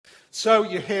So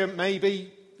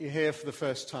maybe you're here for the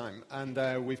first time,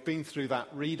 and we've been through that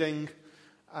reading,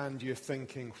 and you're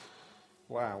thinking,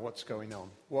 wow, what's going on?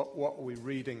 What are we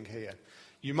reading here?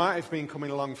 You might have been coming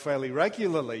along fairly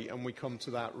regularly, and we come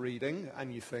to that reading,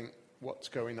 and you think, what's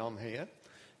going on here?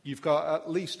 You've got at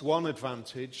least one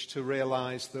advantage to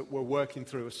realize that we're working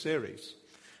through a series.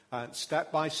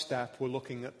 Step by step, we're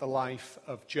looking at the life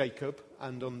of Jacob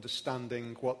and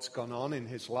understanding what's gone on in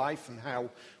his life and how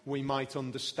we might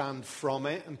understand from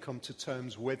it and come to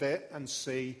terms with it and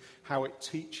see how it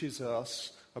teaches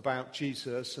us about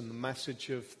Jesus and the message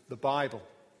of the Bible.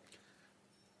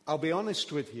 I'll be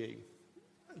honest with you,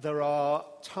 there are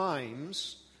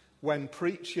times when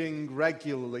preaching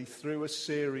regularly through a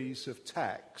series of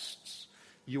texts,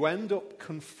 you end up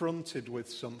confronted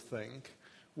with something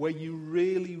where you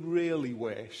really, really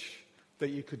wish that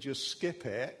you could just skip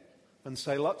it and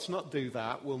say, let's not do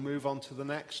that, we'll move on to the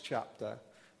next chapter,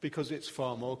 because it's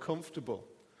far more comfortable.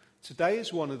 Today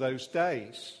is one of those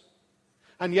days.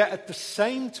 And yet at the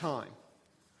same time,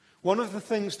 one of the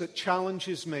things that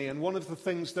challenges me and one of the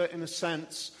things that, in a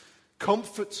sense,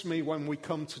 comforts me when we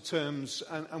come to terms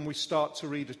and we start to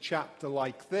read a chapter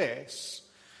like this,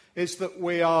 is that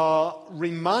we are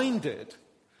reminded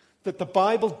that the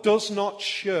Bible does not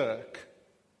shirk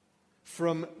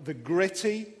from the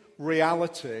gritty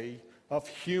reality of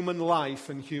human life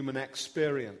and human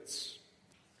experience.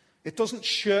 It doesn't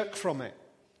shirk from it.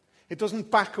 It doesn't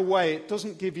back away. It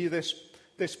doesn't give you this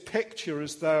picture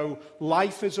as though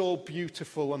life is all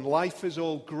beautiful and life is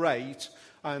all great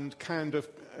and kind of,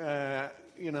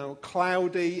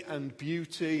 cloudy and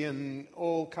beauty and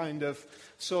all kind of.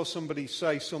 Saw somebody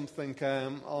say something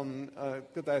on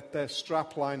their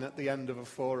strapline at the end of a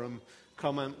forum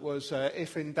comment was,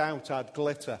 if in doubt, add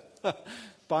glitter.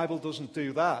 Bible doesn't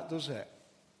do that, does it?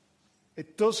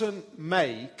 It doesn't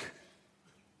make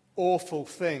awful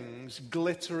things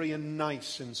glittery and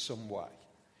nice in some way.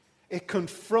 It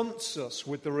confronts us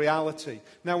with the reality.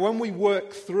 Now, when we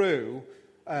work through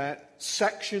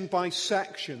section by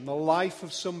section the life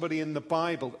of somebody in the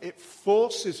Bible, it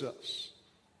forces us.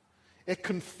 It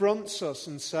confronts us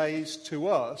and says to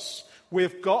us,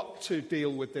 we've got to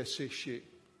deal with this issue.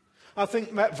 I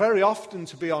think very often,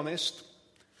 to be honest,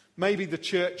 maybe the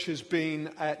church has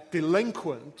been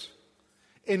delinquent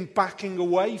in backing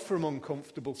away from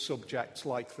uncomfortable subjects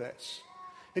like this.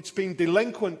 It's been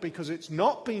delinquent because it's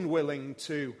not been willing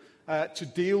to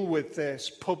deal with this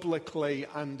publicly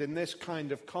and in this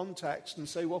kind of context and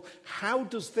say, well, how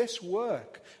does this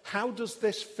work? How does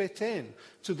this fit in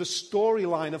to the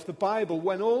storyline of the Bible?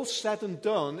 When all's said and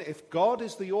done, if God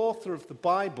is the author of the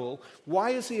Bible,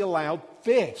 why has he allowed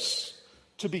this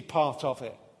to be part of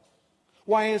it?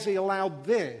 Why has he allowed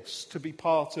this to be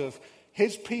part of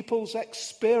his people's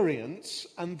experience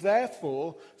and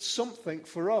therefore something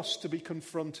for us to be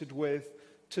confronted with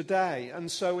today?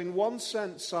 And so in one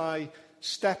sense, I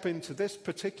step into this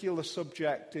particular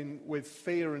subject with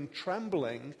fear and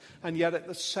trembling, and yet at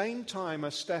the same time I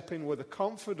step in with a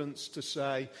confidence to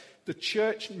say the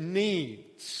church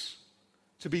needs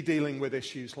to be dealing with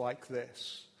issues like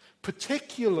this,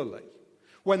 particularly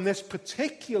when this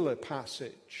particular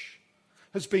passage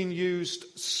has been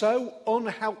used so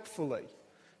unhelpfully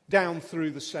down through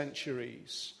the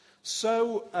centuries,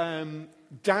 so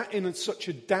in such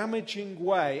a damaging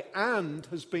way, and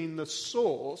has been the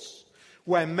source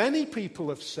where many people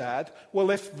have said, well,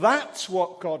 if that's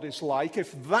what God is like,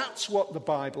 if that's what the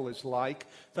Bible is like,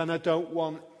 then I don't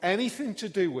want anything to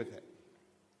do with it.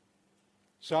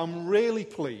 So I'm really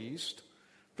pleased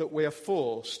that we are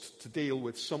forced to deal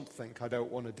with something I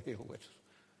don't want to deal with.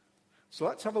 So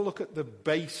let's have a look at the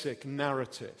basic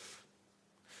narrative.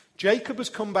 Jacob has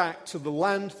come back to the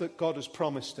land that God has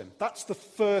promised him. That's the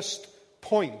first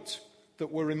point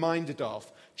that we're reminded of.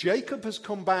 Jacob has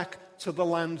come back to the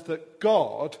land that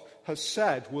God has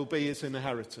said will be his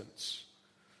inheritance.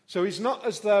 So he's not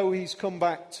as though he's come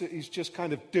back to, he's just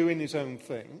kind of doing his own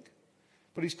thing,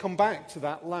 but he's come back to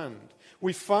that land.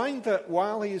 We find that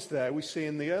while he is there, we see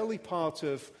in the early part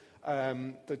of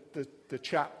the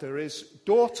chapter, his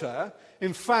daughter,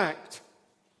 in fact,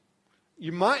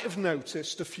 you might have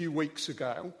noticed a few weeks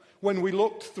ago when we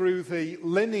looked through the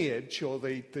lineage or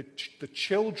the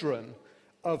children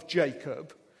of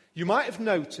Jacob, you might have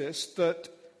noticed that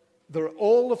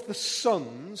all of the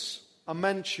sons are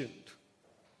mentioned.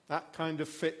 That kind of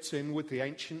fits in with the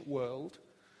ancient world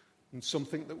and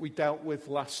something that we dealt with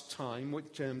last time in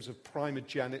terms of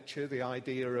primogeniture, the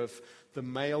idea of the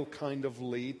male kind of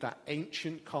lead, that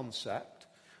ancient concept.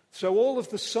 So all of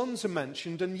the sons are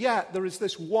mentioned, and yet there is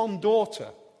this one daughter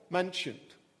mentioned.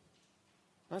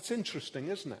 That's interesting,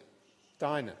 isn't it?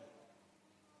 Dinah.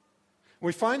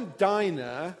 We find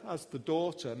Dinah as the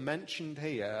daughter mentioned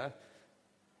here.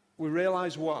 We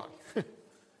realize why.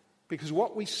 Because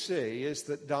what we see is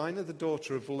that Dinah, the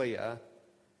daughter of Leah,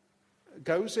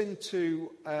 goes into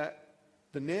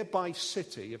the nearby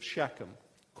city of Shechem.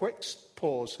 Quick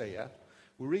pause here.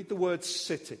 We read the word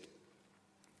city.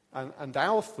 And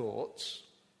our thoughts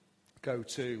go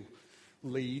to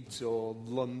Leeds or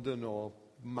London or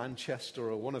Manchester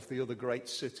or one of the other great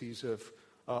cities of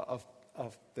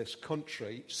this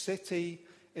country. City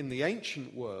in the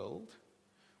ancient world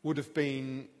would have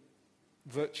been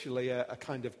virtually a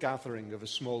kind of gathering of a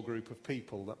small group of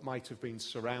people that might have been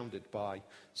surrounded by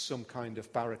some kind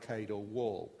of barricade or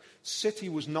wall. City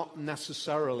was not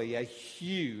necessarily a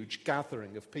huge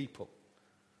gathering of people.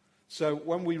 So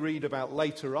when we read about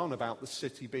later on about the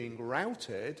city being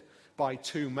routed by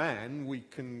two men, we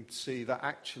can see that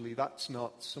actually that's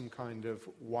not some kind of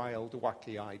wild,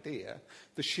 wacky idea.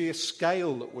 The sheer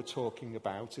scale that we're talking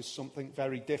about is something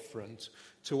very different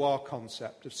to our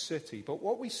concept of city. But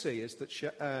what we see is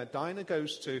that Dinah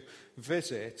goes to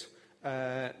visit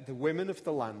the women of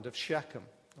the land of Shechem.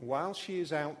 While she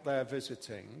is out there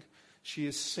visiting, she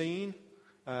is seen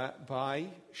by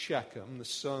Shechem, the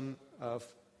son of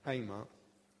Hamor,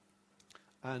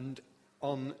 and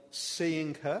on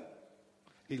seeing her,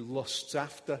 he lusts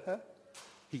after her,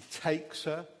 he takes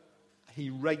her,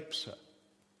 he rapes her.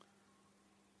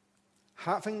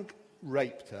 Having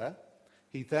raped her,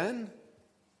 he then,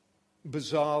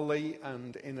 bizarrely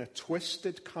and in a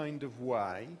twisted kind of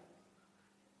way,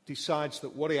 decides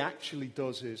that what he actually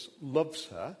does is loves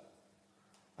her,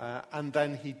 and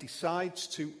then he decides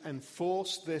to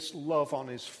enforce this love on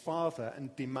his father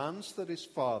and demands that his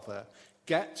father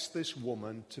gets this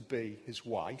woman to be his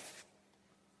wife.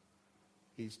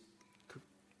 He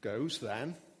goes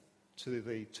then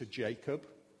to Jacob,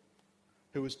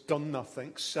 who has done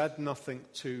nothing, said nothing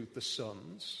to the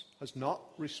sons, has not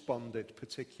responded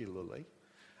particularly.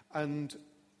 And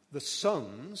the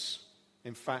sons,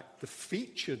 in fact, the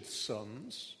featured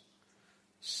sons,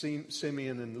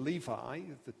 Simeon and Levi,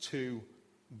 the two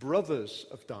brothers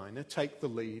of Dinah, take the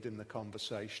lead in the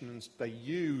conversation, and they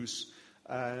use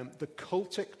the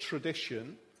cultic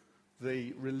tradition,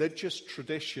 the religious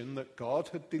tradition that God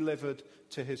had delivered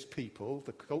to his people,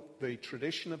 the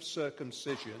tradition of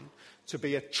circumcision, to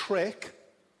be a trick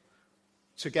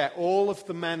to get all of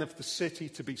the men of the city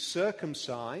to be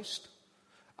circumcised.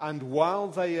 And while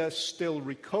they are still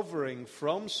recovering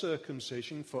from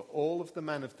circumcision for all of the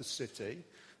men of the city,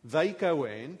 they go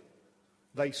in,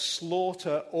 they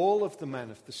slaughter all of the men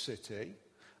of the city,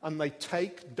 and they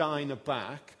take Dinah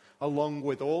back along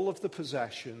with all of the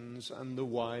possessions and the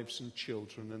wives and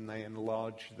children, and they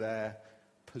enlarge their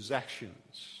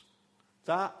possessions.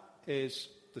 That is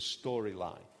the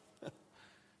storyline.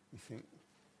 You think,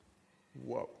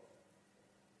 whoa.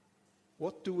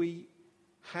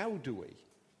 How do we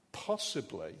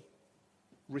possibly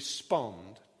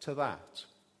respond to that?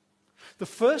 The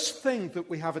first thing that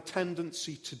we have a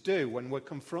tendency to do when we're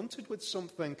confronted with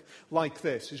something like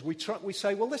this is we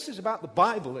say, well, this is about the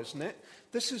Bible, isn't it?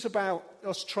 This is about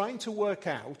us trying to work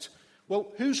out,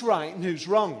 well, who's right and who's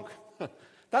wrong?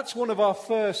 That's one of our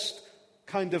first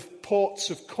kind of ports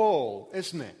of call,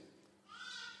 isn't it?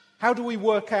 How do we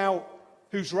work out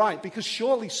who's right? Because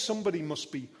surely somebody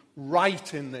must be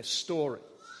right in this story.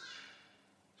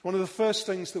 It's one of the first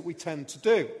things that we tend to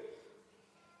do.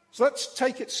 So let's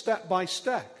take it step by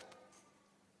step.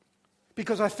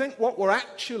 Because I think what we're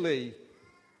actually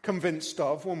convinced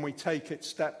of when we take it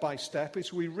step by step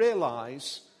is we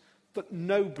realize that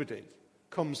nobody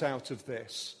comes out of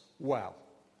this well.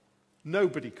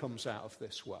 Nobody comes out of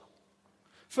this well.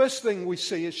 First thing we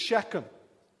see is Shechem.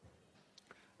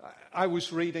 I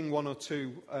was reading one or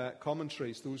two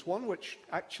commentaries. There was one which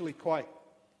actually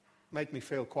made me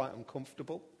feel quite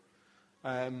uncomfortable.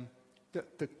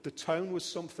 The tone was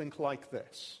something like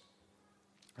this.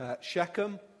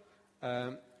 Shechem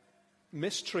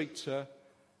mistreats her,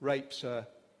 rapes her,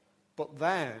 but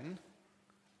then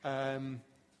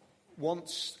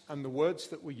wants, and the words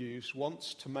that were used,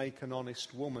 wants to make an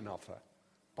honest woman of her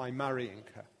by marrying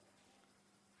her.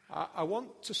 I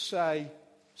want to say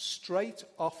straight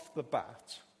off the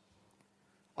bat,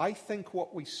 I think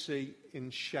what we see in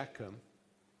Shechem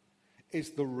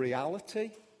is the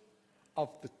reality of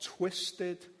the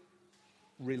twisted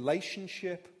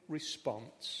relationship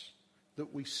response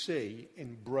that we see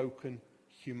in broken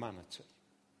humanity.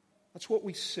 That's what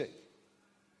we see.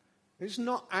 It's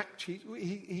not actually,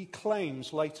 he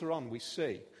claims later on, we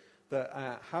see,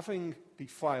 that having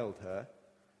defiled her,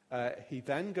 he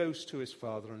then goes to his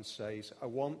father and says, I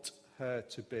want her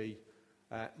to be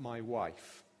my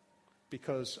wife.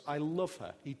 because I love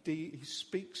her. He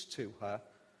speaks to her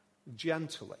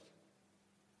gently.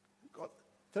 God,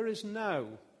 there is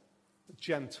no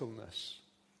gentleness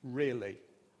really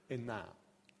in that.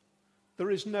 There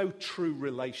is no true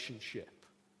relationship.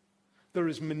 There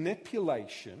is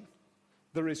manipulation.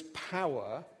 There is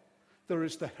power. There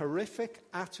is the horrific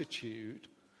attitude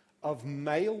of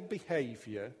male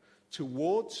behavior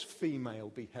towards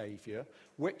female behavior,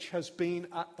 which has been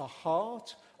at the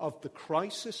heart of the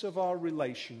crisis of our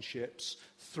relationships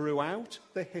throughout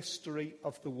the history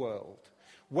of the world.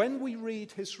 When we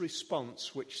read his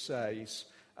response, which says,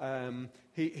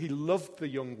 he loved the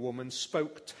young woman,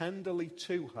 spoke tenderly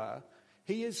to her,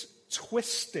 he is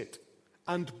twisted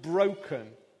and broken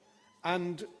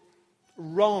and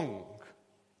wrong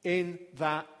in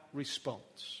that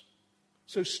response.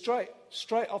 So straight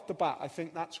off the bat, I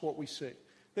think that's what we see.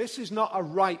 This is not a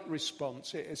right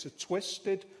response. It is a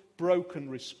twisted, broken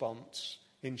response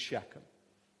in Shechem.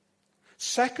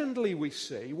 Secondly, we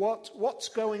see what's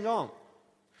going on.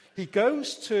 He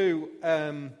goes to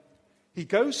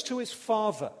his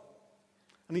father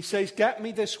and he says, "Get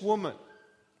me this woman."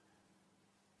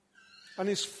 And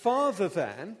his father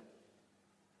then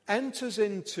enters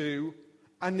into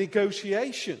a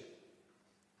negotiation.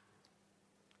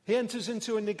 He enters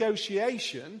into a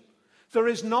negotiation. There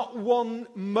is not one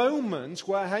moment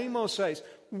where Hamor says,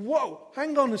 "Whoa,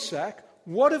 hang on a sec,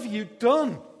 what have you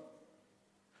done?"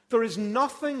 There is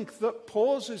nothing that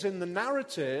pauses in the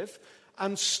narrative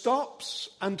and stops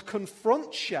and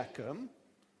confronts Shechem.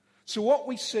 So what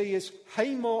we see is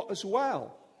Hamor as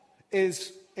well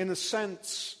is, in a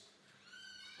sense,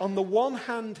 on the one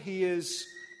hand, he is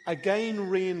again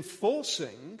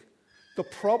reinforcing the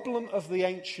problem of the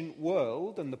ancient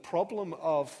world and the problem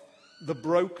of the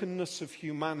brokenness of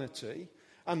humanity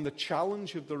and the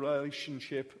challenge of the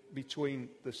relationship between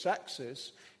the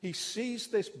sexes. He sees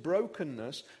this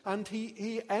brokenness and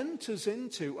he enters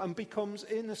into and becomes,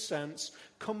 in a sense,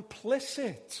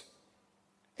 complicit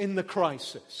in the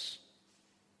crisis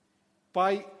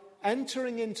by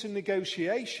entering into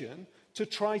negotiation to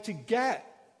try to get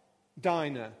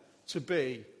Dinah to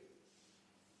be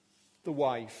the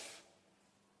wife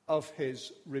of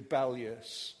his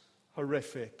rebellious,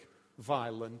 horrific,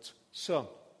 violent son.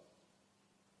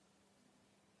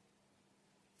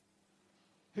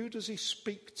 Who does he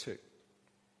speak to?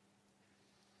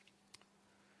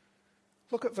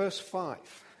 Look at verse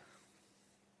 5.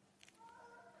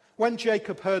 When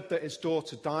Jacob heard that his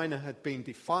daughter Dinah had been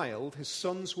defiled, his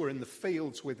sons were in the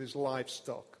fields with his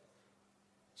livestock.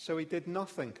 So he did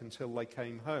nothing until they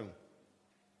came home.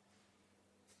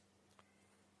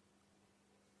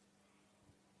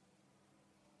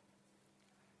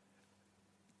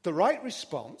 The right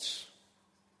response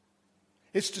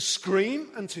is to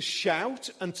scream and to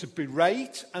shout and to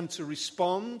berate and to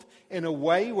respond in a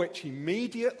way which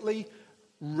immediately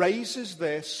raises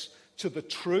this to the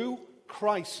true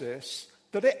crisis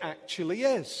that it actually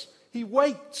is. He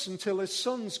waits until his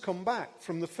sons come back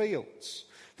from the fields.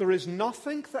 There is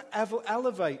nothing that ever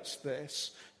elevates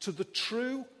this to the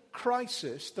true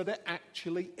crisis that it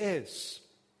actually is.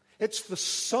 It's the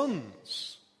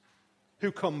sons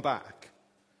who come back.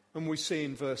 And we see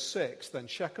in verse 6, then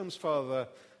Shechem's father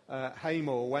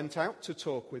Hamor went out to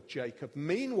talk with Jacob.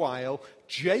 Meanwhile,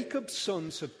 Jacob's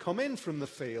sons had come in from the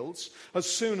fields. As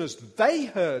soon as they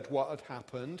heard what had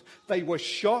happened, they were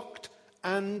shocked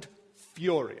and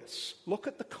furious. Look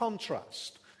at the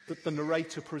contrast that the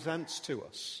narrator presents to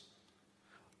us.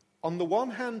 On the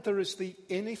one hand, there is the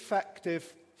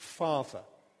ineffective father.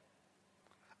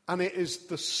 And it is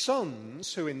the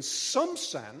sons who in some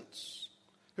sense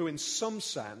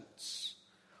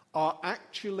are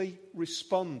actually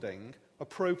responding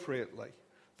appropriately.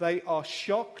 They are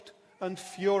shocked and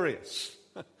furious.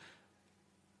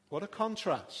 What a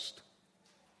contrast.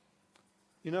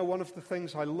 You know, one of the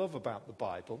things I love about the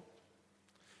Bible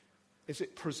is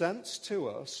it presents to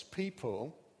us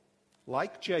people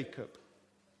like Jacob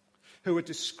who are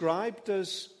described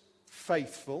as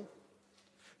faithful,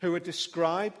 who are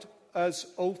described as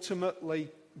ultimately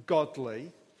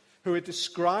godly, who are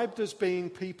described as being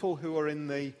people who are in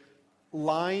the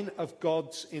line of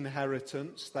God's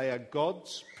inheritance. They are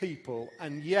God's people,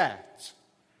 and yet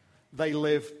they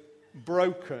live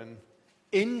broken,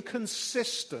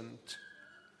 inconsistent,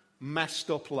 messed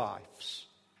up lives.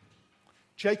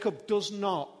 Jacob does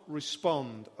not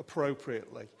respond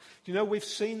appropriately. You know, we've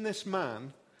seen this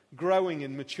man growing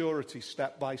in maturity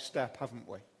step by step, haven't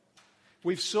we?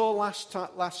 We saw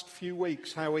last few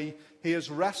weeks how he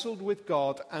has wrestled with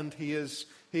God and he has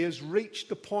reached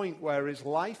the point where his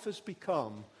life has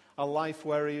become a life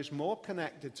where he is more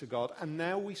connected to God, and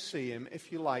now we see him,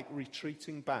 if you like,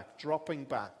 retreating back, dropping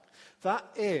back. That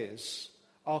is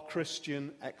our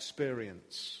Christian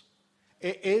experience.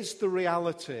 It is the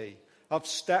reality of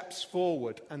steps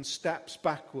forward and steps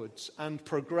backwards, and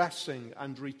progressing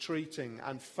and retreating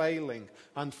and failing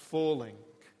and falling.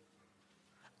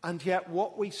 And yet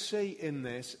what we see in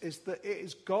this is that it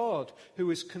is God who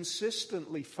is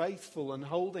consistently faithful and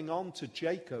holding on to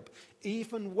Jacob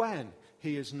even when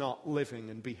he is not living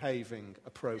and behaving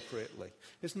appropriately.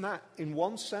 Isn't that, in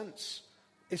one sense,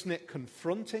 isn't it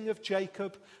confronting of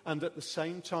Jacob? And at the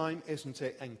same time, isn't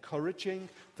it encouraging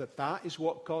that that is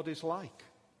what God is like?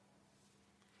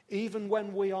 Even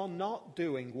when we are not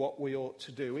doing what we ought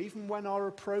to do, even when our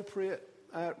appropriate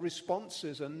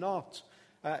responses are not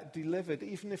delivered,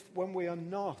 even when we are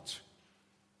not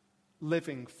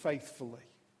living faithfully,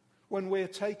 when we are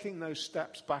taking those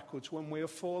steps backwards, when we are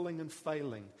falling and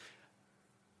failing,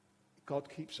 God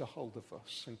keeps a hold of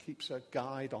us and keeps a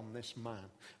guide on this man.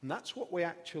 And that's what we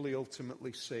actually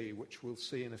ultimately see, which we'll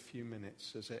see in a few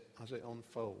minutes as it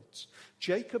unfolds.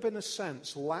 Jacob, in a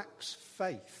sense, lacks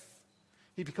faith.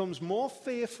 He becomes more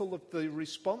fearful of the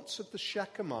response of the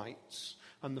Shechemites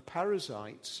and the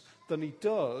Perizzites than he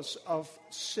does of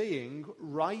seeing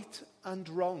right and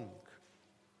wrong.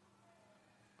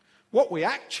 What we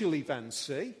actually then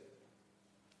see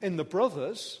in the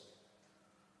brothers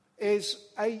is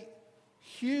a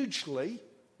hugely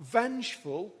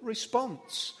vengeful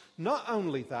response. Not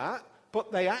only that,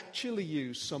 but they actually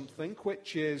use something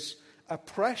which is a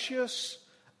precious,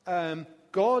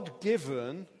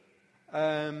 God-given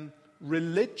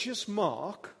religious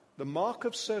mark, the mark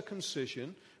of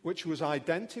circumcision, which was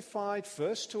identified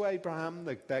first to Abraham,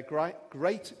 their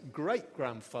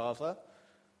great-great-grandfather,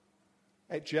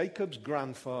 Jacob's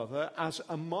grandfather, as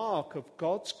a mark of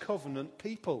God's covenant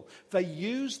people. They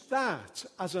used that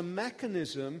as a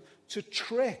mechanism to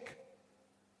trick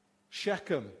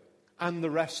Shechem and the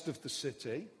rest of the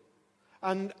city.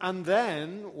 And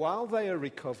then, while they are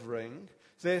recovering,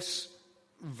 this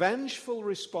vengeful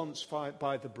response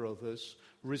by the brothers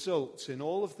results in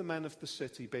all of the men of the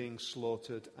city being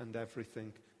slaughtered and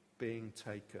everything being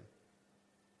taken.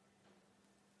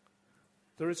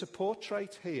 There is a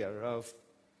portrait here of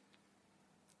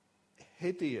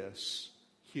hideous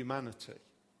humanity.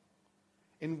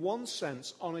 In one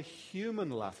sense, on a human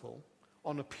level,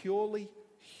 on a purely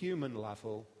human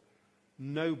level,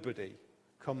 nobody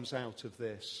comes out of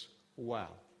this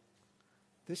well.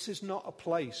 This is not a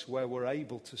place where we're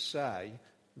able to say,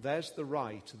 there's the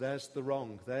right, there's the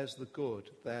wrong, there's the good,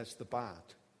 there's the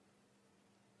bad.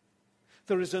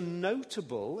 There is a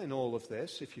notable, in all of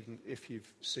this, if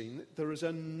you've seen it, there is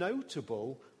a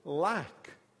notable lack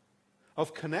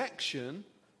of connection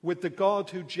with the God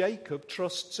who Jacob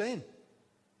trusts in.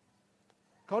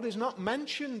 God is not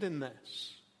mentioned in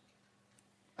this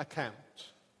account.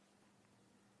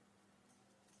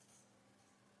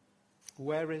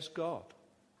 Where is God,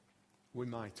 we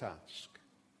might ask?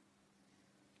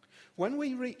 When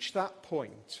we reach that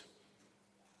point,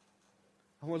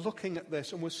 and we're looking at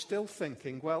this and we're still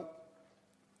thinking, well,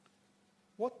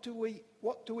 what do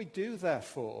we do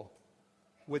therefore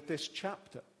with this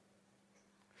chapter?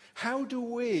 How do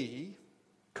we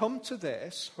come to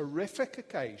this horrific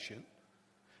occasion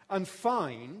and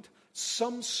find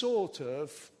some sort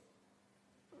of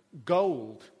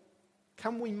gold?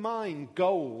 Can we mine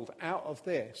gold out of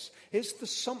this? Is there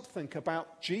something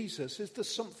about Jesus? Is there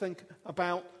something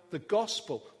about the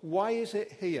gospel? Why is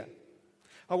it here?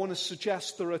 I want to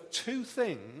suggest there are two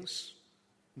things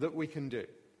that we can do.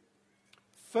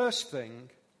 First thing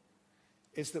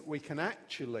is that we can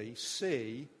actually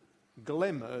see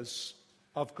glimmers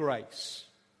of grace.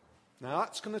 Now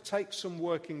that's going to take some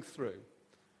working through,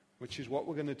 which is what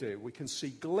we're going to do. We can see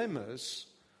glimmers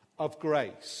of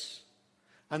grace.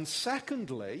 And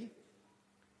secondly,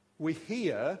 we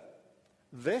hear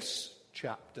this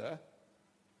chapter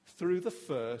through the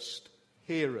first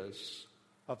hearers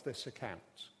of this account.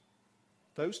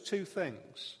 Those two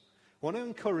things. I want to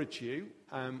encourage you,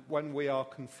 when we are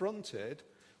confronted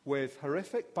with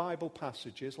horrific Bible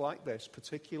passages like this,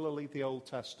 particularly the Old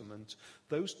Testament,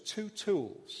 those two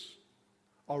tools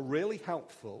are really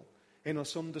helpful in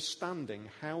us understanding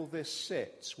how this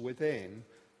sits within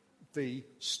the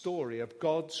story of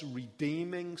God's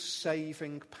redeeming,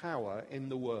 saving power in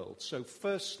the world. So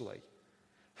firstly,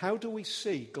 how do we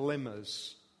see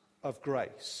glimmers of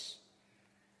grace?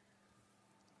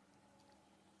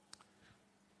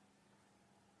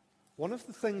 One of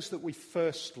the things that we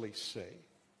firstly see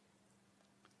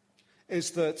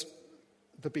is that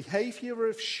the behavior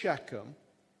of Shechem,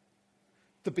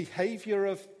 the behavior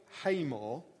of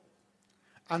Hamor,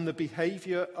 and the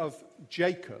behavior of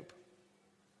Jacob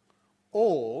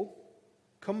all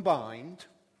combined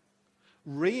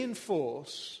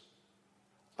reinforce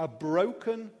a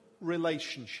broken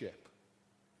relationship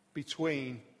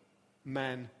between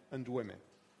men and women.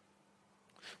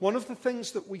 One of the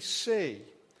things that we see,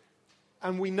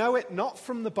 and we know it not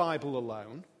from the Bible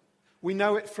alone, we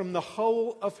know it from the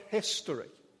whole of history.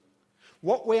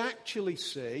 What we actually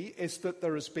see is that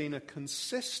there has been a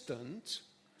consistent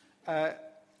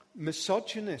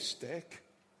misogynistic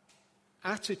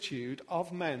attitude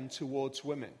of men towards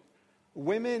women.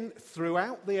 Women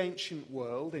throughout the ancient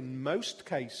world, in most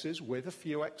cases, with a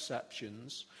few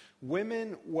exceptions,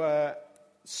 women were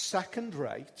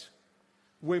second-rate,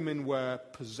 women were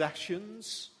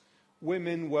possessions,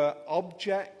 women were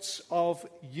objects of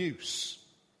use.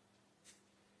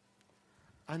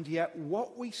 And yet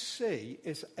what we see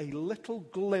is a little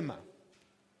glimmer.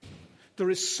 There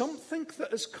is something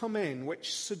that has come in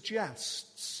which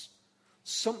suggests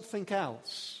something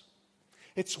else.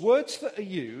 It's words that are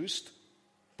used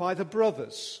by the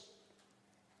brothers.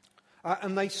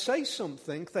 And they say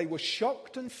something. They were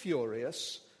shocked and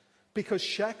furious because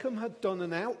Shechem had done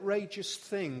an outrageous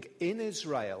thing in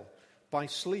Israel by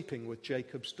sleeping with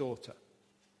Jacob's daughter.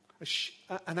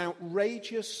 An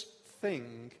outrageous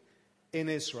thing in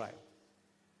Israel.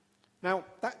 Now,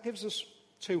 that gives us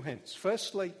two hints.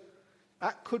 Firstly,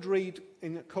 that could read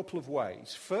in a couple of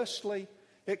ways. Firstly,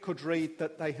 it could read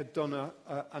that they had done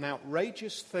an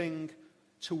outrageous thing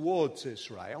towards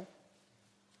Israel.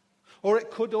 Or it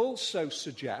could also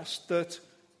suggest that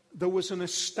there was an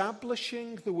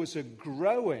establishing, there was a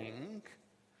growing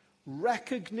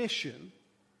recognition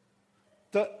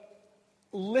that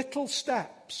little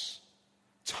steps,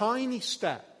 tiny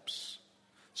steps,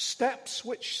 steps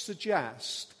which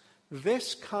suggest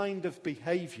this kind of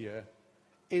behavior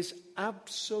is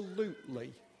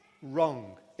absolutely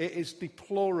wrong. It is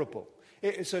deplorable.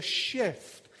 It is a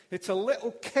shift. It's a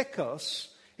little kick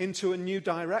us into a new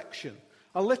direction.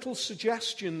 A little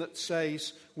suggestion that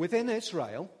says, within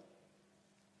Israel,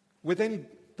 within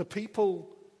the people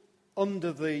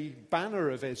under the banner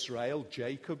of Israel,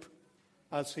 Jacob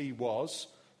as he was,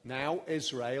 now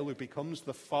Israel, who becomes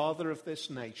the father of this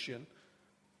nation,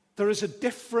 there is a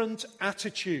different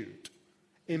attitude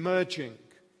emerging.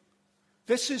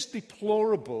 This is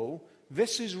deplorable.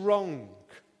 This is wrong.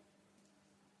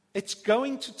 It's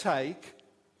going to take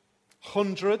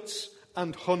hundreds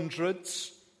and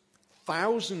hundreds,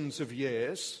 thousands of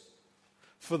years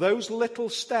for those little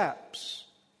steps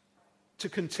to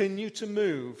continue to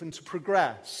move and to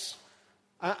progress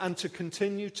and to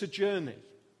continue to journey.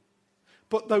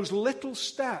 But those little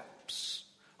steps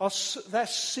they're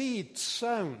seeds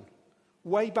sown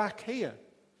way back here,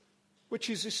 which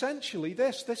is essentially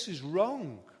this. This is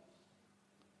wrong.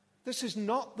 This is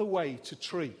not the way to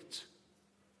treat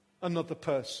another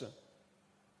person.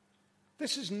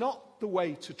 This is not the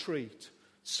way to treat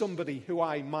somebody who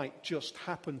I might just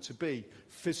happen to be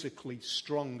physically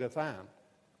stronger than.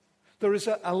 There is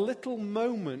a little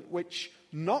moment which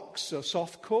knocks us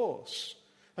off course.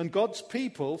 And God's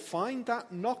people find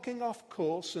that knocking off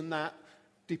course and that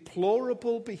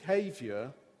deplorable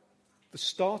behavior the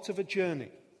start of a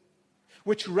journey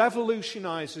which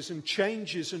revolutionizes and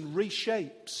changes and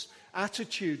reshapes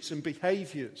attitudes and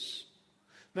behaviors.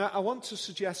 Now, I want to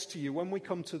suggest to you, when we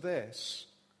come to this,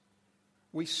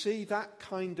 we see that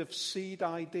kind of seed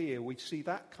idea, we see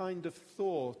that kind of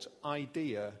thought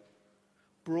idea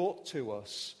brought to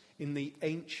us in the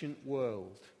ancient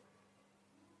world.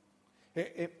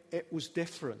 It was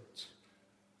different.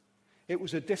 It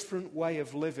was a different way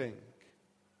of living.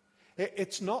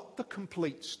 It's not the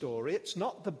complete story. It's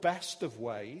not the best of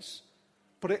ways.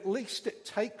 But at least it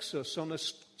takes us on a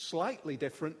slightly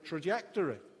different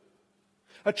trajectory.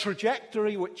 A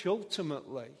trajectory which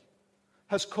ultimately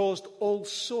has caused all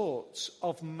sorts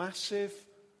of massive,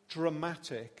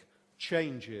 dramatic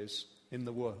changes in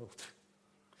the world.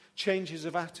 Changes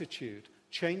of attitude,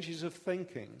 changes of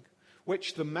thinking,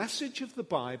 which the message of the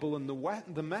Bible and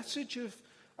the message of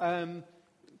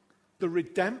the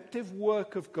redemptive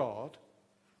work of God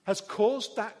has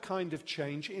caused that kind of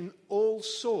change in all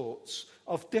sorts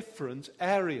of different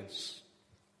areas.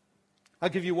 I'll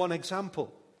give you one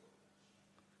example.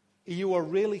 You are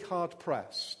really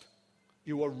hard-pressed.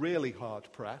 You are really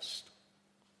hard-pressed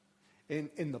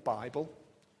in the Bible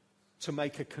to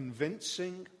make a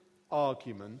convincing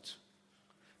argument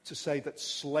to say that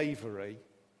slavery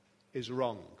is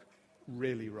wrong,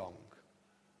 really wrong.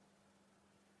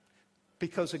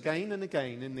 Because again and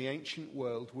again in the ancient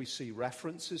world we see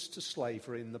references to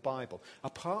slavery in the Bible.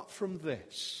 Apart from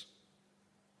this,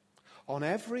 on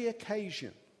every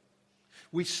occasion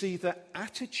we see that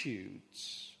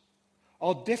attitudes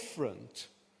are different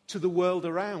to the world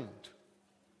around.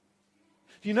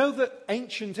 Do you know that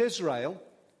ancient Israel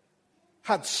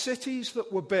had cities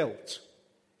that were built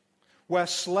where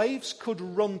slaves could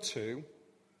run to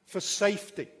for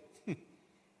safety?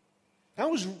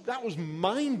 That was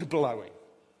mind-blowing.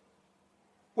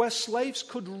 Where slaves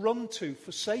could run to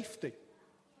for safety.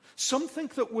 Something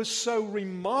that was so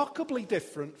remarkably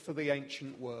different for the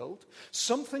ancient world,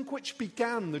 something which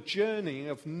began the journey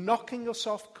of knocking us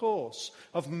off course,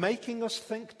 of making us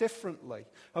think differently,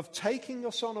 of taking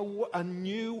us on a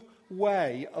new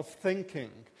way of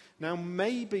thinking. Now,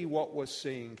 maybe what we're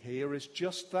seeing here is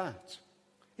just that.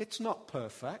 It's not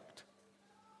perfect,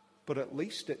 but at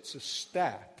least it's a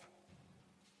step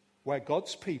where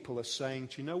God's people are saying,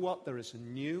 do you know what? There is a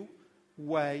new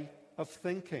way of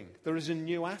thinking. There is a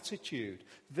new attitude.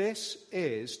 This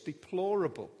is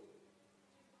deplorable.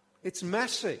 It's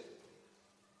messy.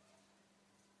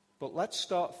 But let's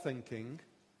start thinking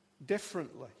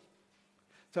differently.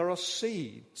 There are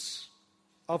seeds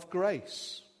of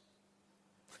grace.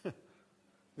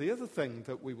 The other thing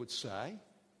that we would say,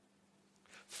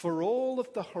 for all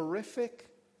of the horrific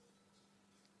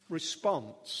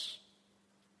response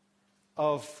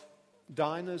of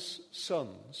Dinah's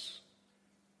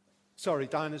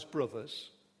brothers,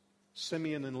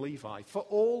 Simeon and Levi, for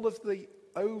all of the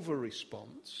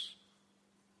over-response,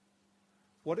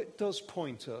 what it does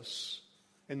point us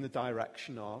in the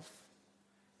direction of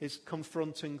is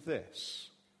confronting this,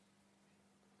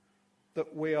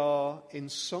 that we are, in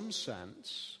some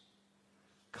sense,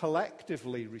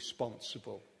 collectively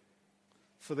responsible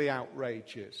for the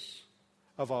outrages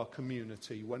of our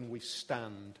community when we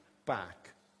stand back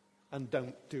and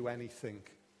don't do anything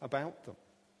about them.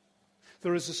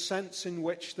 There is a sense in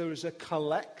which there is a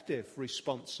collective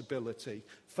responsibility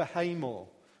for Hamor,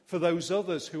 for those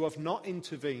others who have not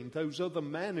intervened, those other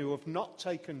men who have not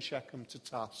taken Shechem to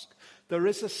task. There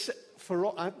is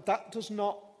that does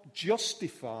not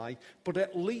justify, but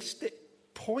at least it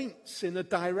points in a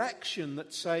direction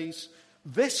that says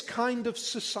this kind of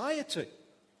society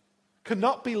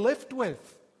cannot be lived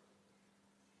with.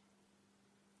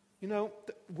 You know,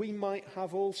 we might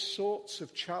have all sorts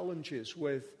of challenges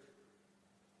with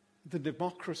the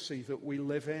democracy that we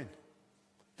live in.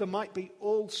 There might be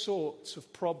all sorts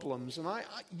of problems, and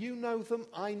you know them,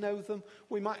 I know them.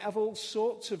 We might have all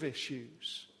sorts of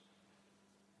issues.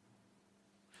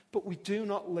 But we do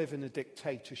not live in a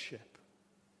dictatorship.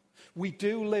 We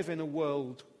do live in a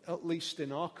world, at least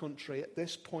in our country at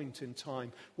this point in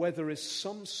time, where there is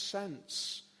some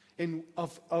sense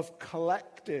of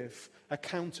collective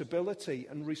accountability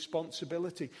and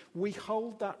responsibility. We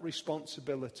hold that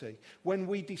responsibility when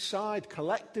we decide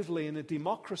collectively in a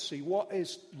democracy what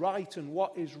is right and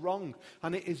what is wrong.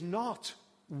 And it is not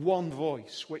one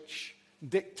voice which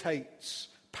dictates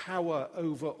power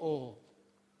over all.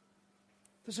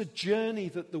 There's a journey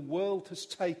that the world has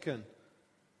taken.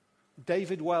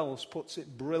 David Wells puts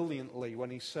it brilliantly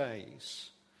when he says,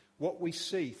 what we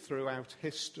see throughout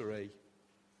history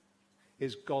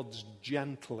is God's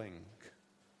gentling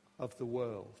of the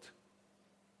world.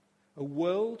 A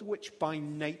world which by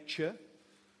nature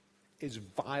is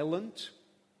violent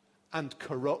and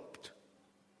corrupt,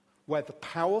 where the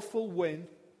powerful win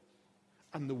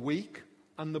and the weak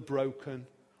and the broken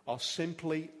are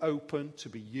simply open to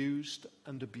be used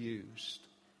and abused.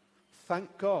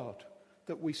 Thank God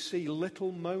that we see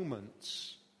little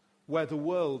moments where the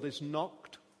world is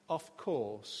knocked off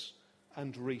course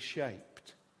and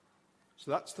reshaped. So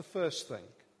that's the first thing.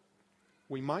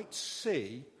 We might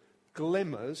see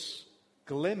glimmers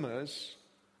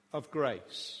of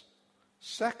grace.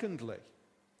 Secondly,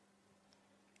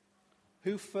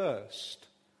 who first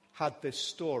had this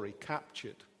story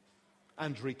captured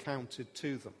and recounted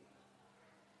to them?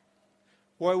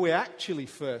 Where we actually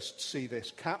first see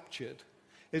this captured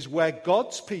is where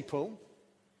God's people,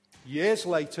 years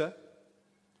later,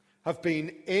 have been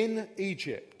in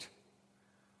Egypt.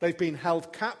 They've been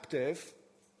held captive,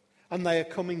 and they are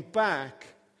coming back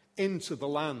into the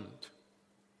land.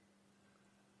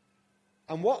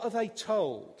 And what are they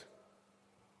told?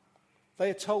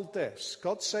 They are told this.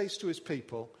 God says to his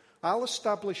people, I'll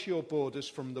establish your borders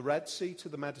from the Red Sea to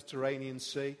the Mediterranean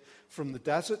Sea, from the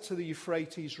desert to the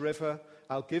Euphrates River.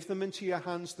 I'll give them into your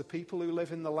hands, the people who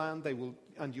live in the land,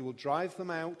 and you will drive them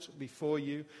out before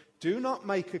you. Do not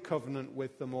make a covenant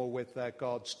with them or with their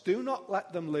gods. Do not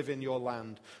let them live in your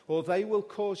land, or they will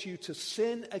cause you to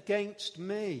sin against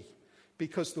me,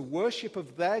 because the worship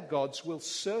of their gods will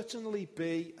certainly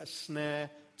be a snare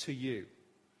to you.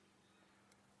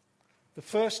 The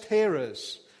first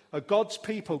hearers are God's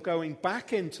people going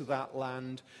back into that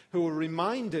land who are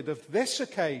reminded of this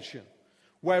occasion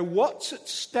where what's at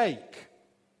stake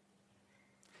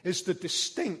is the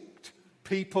distinct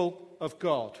people of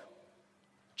God.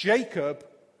 Jacob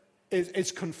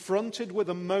is confronted with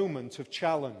a moment of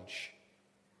challenge.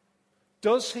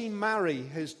 Does he marry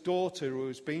his daughter who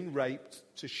has been raped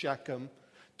to Shechem?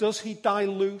 Does he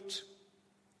dilute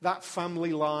that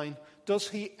family line? Does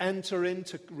he enter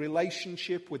into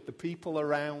relationship with the people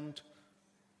around?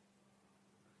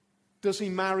 Does he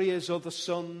marry his other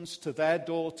sons to their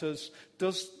daughters?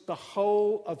 Does the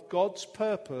whole of God's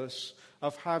purpose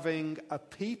of having a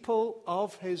people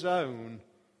of his own,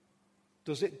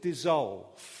 does it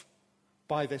dissolve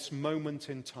by this moment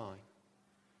in time?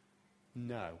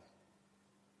 No.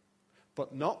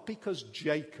 But not because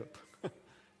Jacob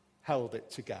held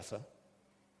it together,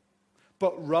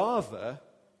 but rather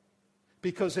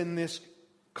because in this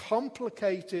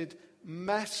complicated,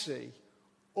 messy,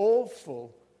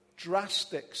 awful,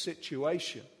 drastic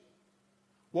situation,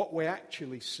 what we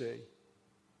actually see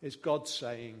is God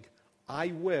saying, I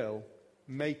will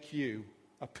make you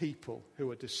a people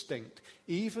who are distinct,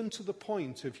 even to the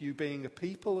point of you being a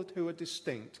people who are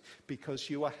distinct because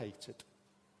you are hated.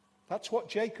 That's what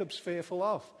Jacob's fearful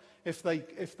of. If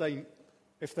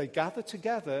they gather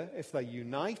together, if they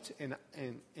unite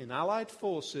in allied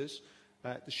forces,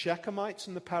 the Shechemites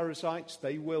and the Perizzites,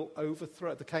 they will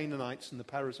overthrow, the Canaanites and the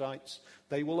Perizzites,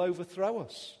 they will overthrow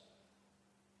us.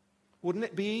 Wouldn't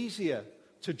it be easier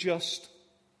to just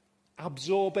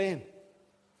absorb in,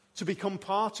 to become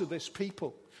part of this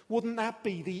people? Wouldn't that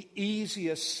be the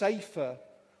easier, safer,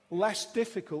 less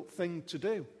difficult thing to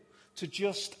do? To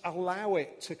just allow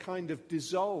it to kind of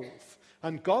dissolve.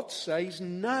 And God says,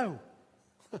 no.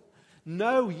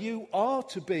 No, you are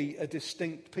to be a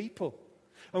distinct people.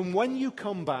 And when you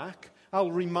come back, I'll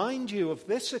remind you of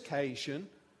this occasion,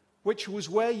 which was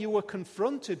where you were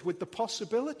confronted with the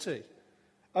possibility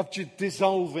of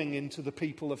dissolving into the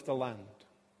people of the land.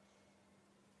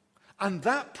 And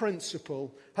that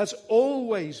principle has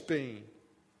always been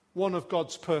one of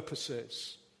God's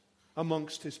purposes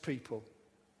amongst his people.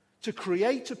 To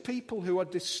create a people who are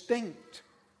distinct.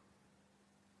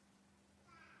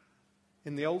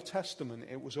 In the Old Testament,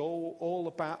 it was all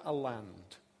about a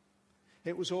land.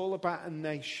 It was all about a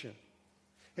nation.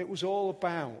 It was all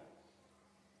about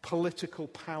political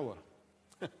power.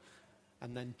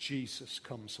 And then Jesus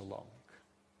comes along.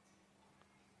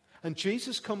 And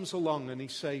Jesus comes along and he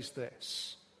says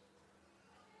this.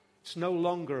 It's no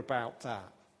longer about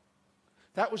that.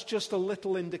 That was just a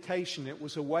little indication. It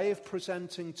was a way of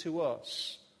presenting to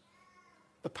us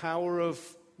the power of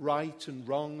right and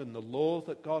wrong and the law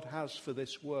that God has for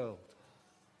this world.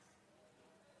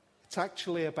 It's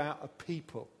actually about a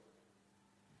people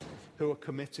who are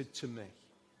committed to me.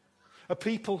 A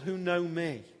people who know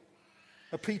me.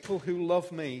 A people who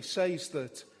love me. He says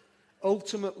that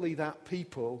ultimately that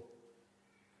people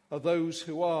are those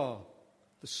who are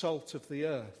the salt of the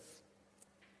earth.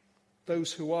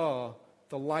 Those who are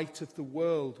the light of the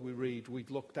world, we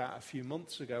looked at a few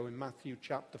months ago in Matthew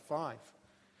chapter 5.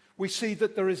 We see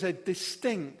that there is a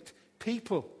distinct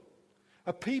people.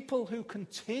 A people who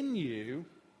continue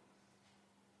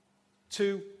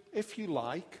to, if you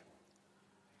like,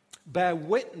 bear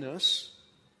witness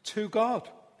to God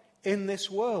in this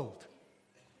world.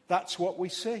 That's what we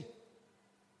see.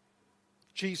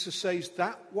 Jesus says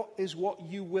that is what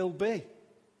you will be.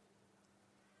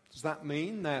 Does that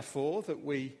mean, therefore, that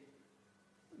we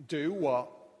do what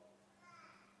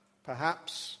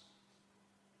perhaps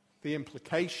the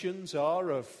implications are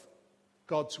of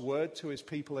God's word to his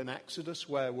people in Exodus,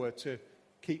 where we're to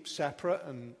keep separate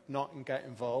and not get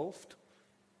involved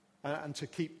and to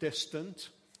keep distant?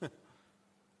 You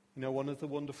know, one of the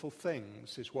wonderful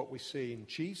things is what we see in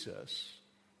Jesus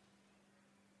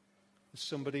is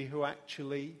somebody who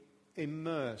actually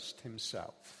immersed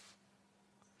himself.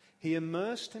 He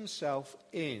immersed himself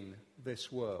in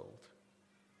this world.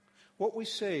 What we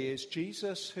see is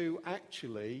Jesus who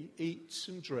actually eats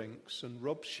and drinks and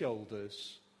rubs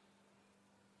shoulders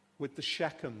with the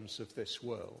Shechems of this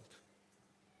world.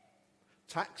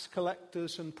 Tax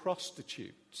collectors and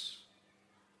prostitutes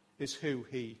is who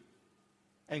he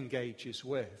engages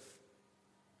with.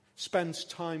 Spends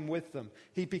time with them.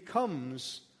 He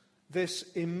becomes this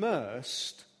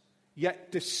immersed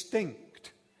yet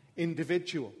distinct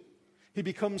individual. He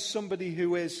becomes somebody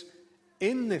who is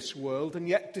in this world and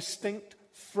yet distinct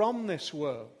from this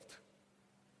world.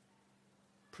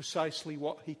 Precisely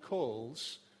what he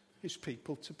calls his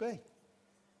people to be.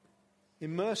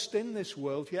 Immersed in this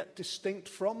world yet distinct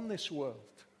from this world.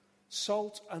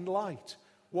 Salt and light.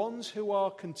 Ones who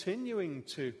are continuing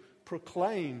to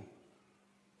proclaim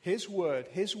his word,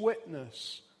 his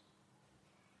witness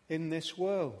in this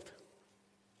world.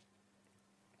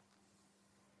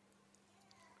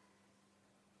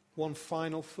 One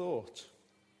final thought.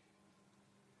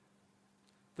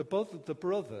 The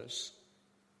brothers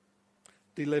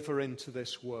deliver into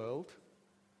this world,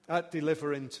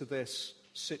 deliver into this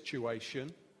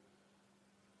situation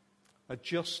a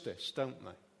justice, don't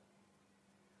they?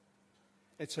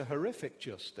 It's a horrific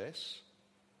justice.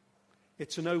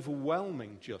 It's an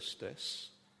overwhelming justice.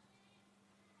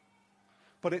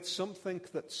 But it's something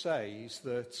that says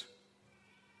that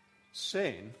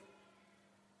sin,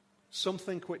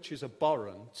 something which is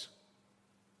abhorrent,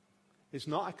 is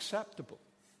not acceptable.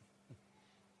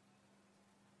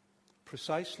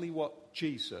 Precisely what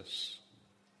Jesus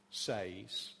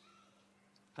says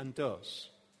and does.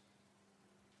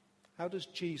 How does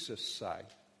Jesus say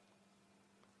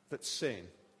that sin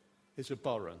is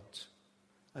abhorrent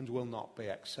and will not be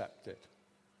accepted?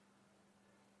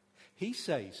 He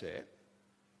says it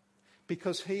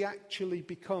because he actually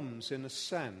becomes, in a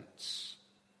sense,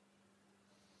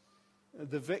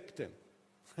 the victim,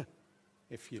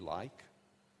 if you like,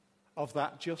 of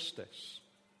that justice.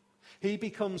 He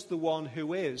becomes the one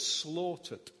who is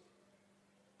slaughtered.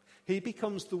 He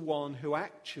becomes the one who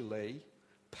actually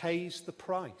pays the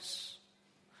price.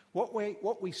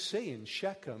 What we see in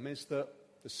Shechem is that,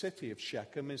 the city of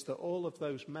Shechem, is that all of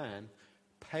those men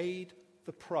paid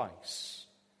the price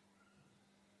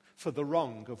for the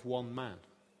wrong of one man.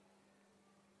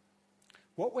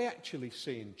 What we actually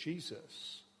see in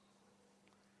Jesus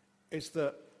is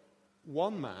that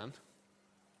one man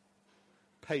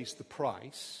pays the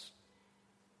price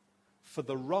for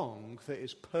the wrong that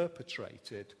is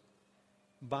perpetrated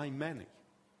by many.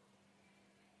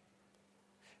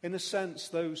 In a sense,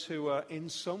 those who are in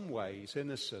some ways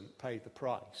innocent pay the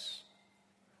price,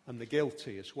 and the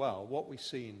guilty as well. What we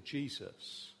see in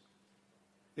Jesus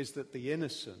is that the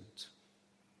innocent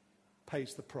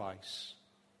pays the price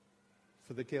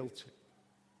for the guilty.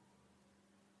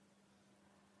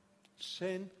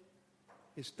 Sin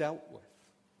is dealt with.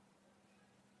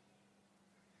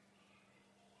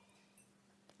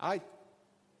 I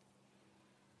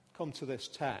come to this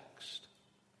text,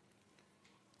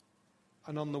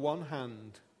 and on the one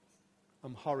hand,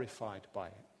 I'm horrified by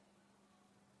it.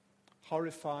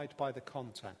 Horrified by the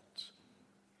content.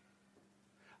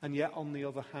 And yet, on the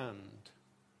other hand,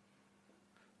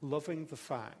 loving the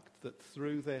fact that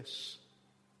through this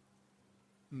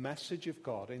message of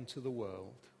God into the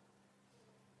world,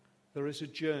 there is a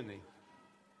journey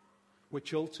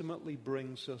which ultimately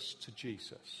brings us to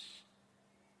Jesus,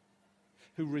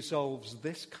 who resolves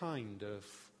this kind of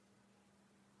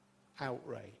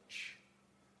outrage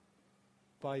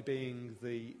by being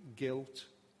the guilt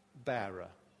bearer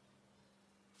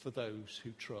for those who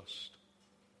trust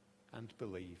and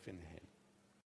believe in him.